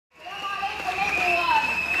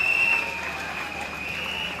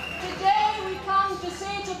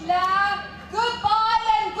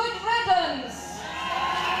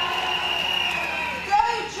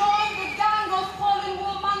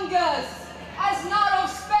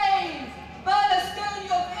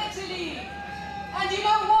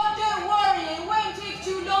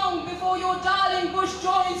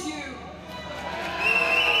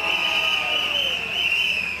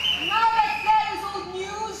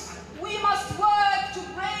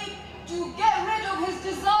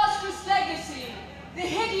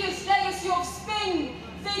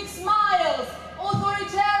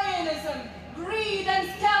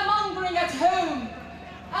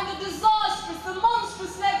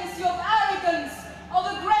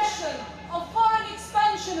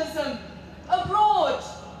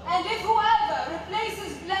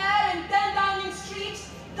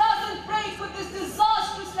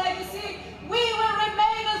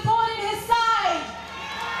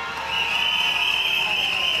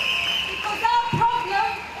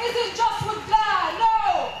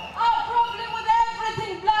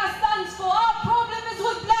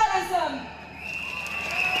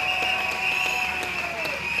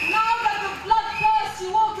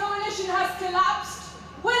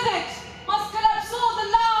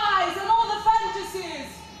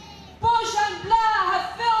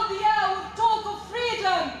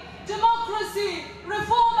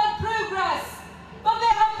reform and progress. But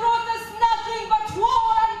they have brought us nothing but war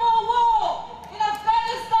and more war in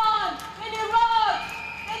Afghanistan, in Iraq,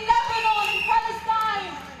 in Lebanon, in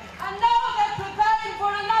Palestine. And now they're preparing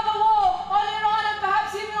for another war on Iran and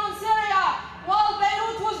perhaps even on Syria. While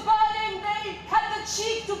Beirut was burning, they had the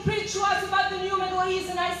cheek to preach to us about the new Middle East,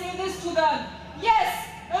 and I say this to them. Yes,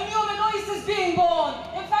 a new Middle East is being born.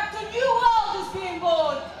 In fact, a new world is being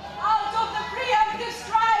born. Out of the preemptive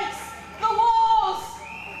strikes, the wars,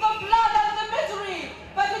 the blood and the misery.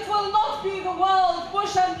 But it will not be the world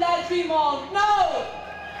Bush and Blair dream of. No!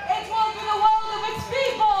 It will be the world of its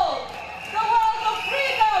people. The world of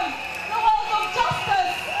freedom. The world of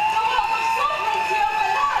justice. The world of sovereignty over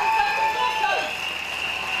lands and waters.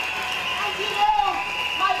 And you know,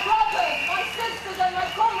 my brothers, my sisters and my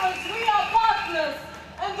comrades, we are partners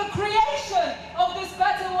in the creation of this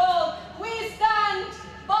better world. We stand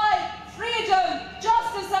by freedom,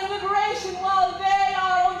 justice and liberation while